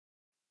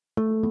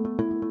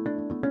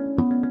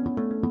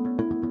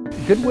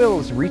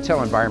Goodwill's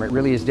retail environment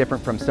really is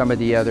different from some of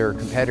the other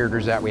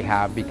competitors that we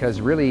have because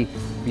really,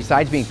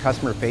 besides being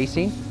customer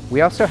facing,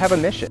 we also have a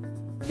mission.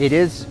 It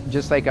is,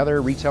 just like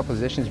other retail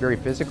positions, very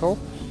physical,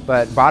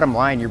 but bottom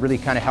line, you're really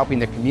kind of helping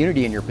the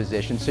community in your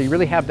position, so you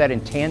really have that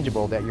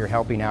intangible that you're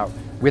helping out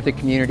with the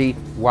community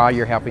while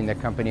you're helping the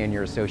company and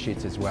your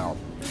associates as well.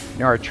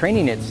 Now, our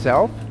training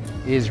itself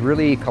is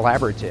really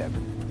collaborative.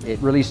 It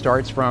really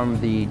starts from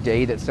the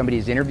day that somebody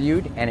is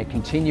interviewed, and it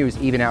continues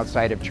even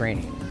outside of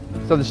training.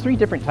 So there's 3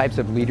 different types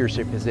of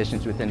leadership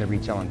positions within the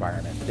retail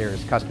environment.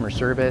 There's customer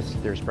service,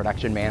 there's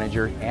production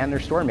manager, and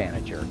there's store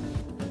manager.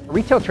 The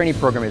retail training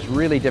program is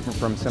really different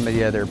from some of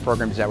the other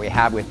programs that we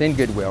have within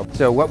Goodwill.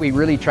 So what we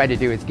really try to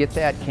do is get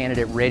that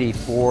candidate ready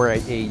for a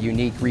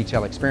unique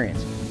retail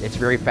experience. It's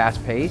very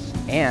fast-paced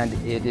and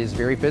it is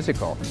very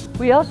physical.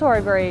 We also are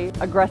a very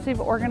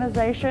aggressive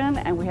organization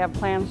and we have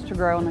plans to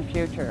grow in the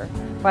future.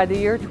 By the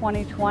year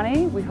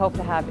 2020, we hope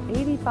to have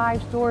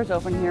 85 stores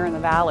open here in the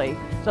Valley.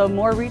 So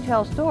more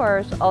retail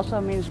stores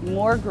also means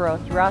more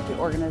growth throughout the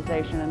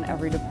organization in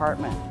every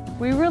department.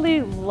 We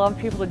really love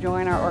people to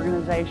join our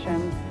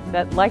organization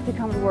that like to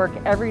come to work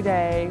every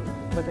day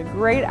with a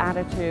great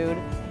attitude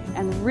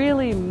and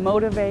really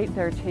motivate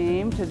their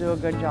team to do a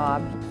good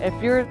job. If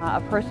you're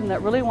a person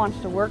that really wants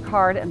to work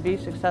hard and be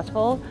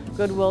successful,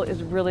 Goodwill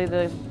is really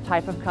the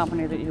type of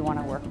company that you want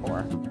to work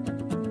for.